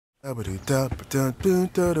Morning,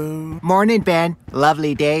 Ben.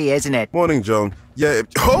 Lovely day, isn't it? Morning, Joan. Yeah,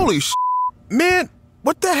 holy sh**. Man,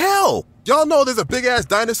 what the hell? Y'all know there's a big-ass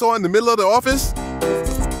dinosaur in the middle of the office?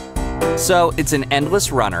 So it's an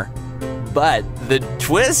endless runner, but the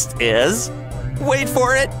twist is, wait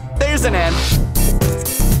for it, there's an end.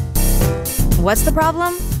 What's the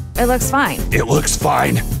problem? It looks fine. It looks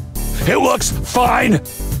fine. It looks fine.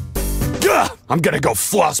 Gah! I'm gonna go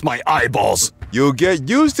floss my eyeballs. You'll get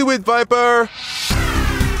used to it, Viper.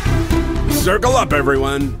 Circle up,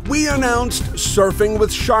 everyone. We announced Surfing with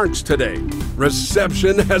Sharks today.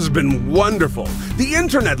 Reception has been wonderful. The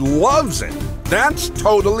internet loves it. That's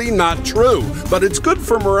totally not true, but it's good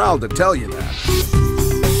for morale to tell you that.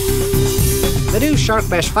 The new Shark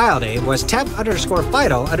Mesh file name was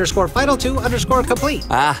temp_final_final2_complete.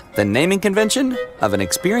 Ah, the naming convention of an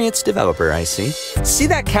experienced developer, I see. See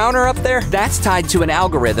that counter up there? That's tied to an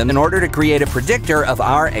algorithm in order to create a predictor of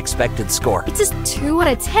our expected score. It says 2 out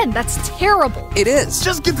of 10. That's terrible. It is.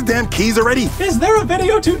 Just get the damn keys already. Is there a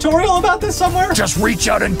video tutorial about this somewhere? Just reach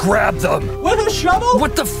out and grab them. With a shovel?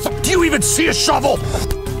 What the fuck? Do you even see a shovel?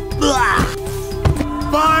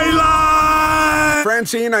 Byline!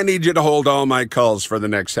 Francine, I need you to hold all my calls for the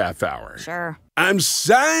next half hour. Sure. I'm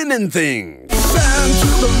signing things. Sign to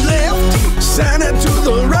the left, sign it to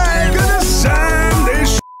the right. Gonna sign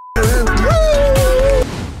this shit.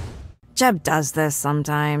 Jeb does this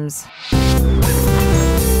sometimes.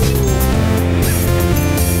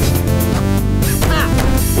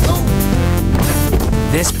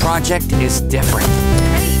 This project is different.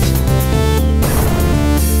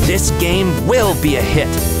 This game will be a hit.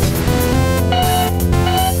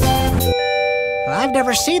 I've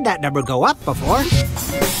never seen that number go up before.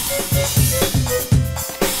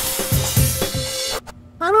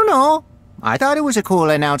 I don't know. I thought it was a cool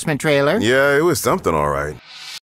announcement trailer. Yeah, it was something all right.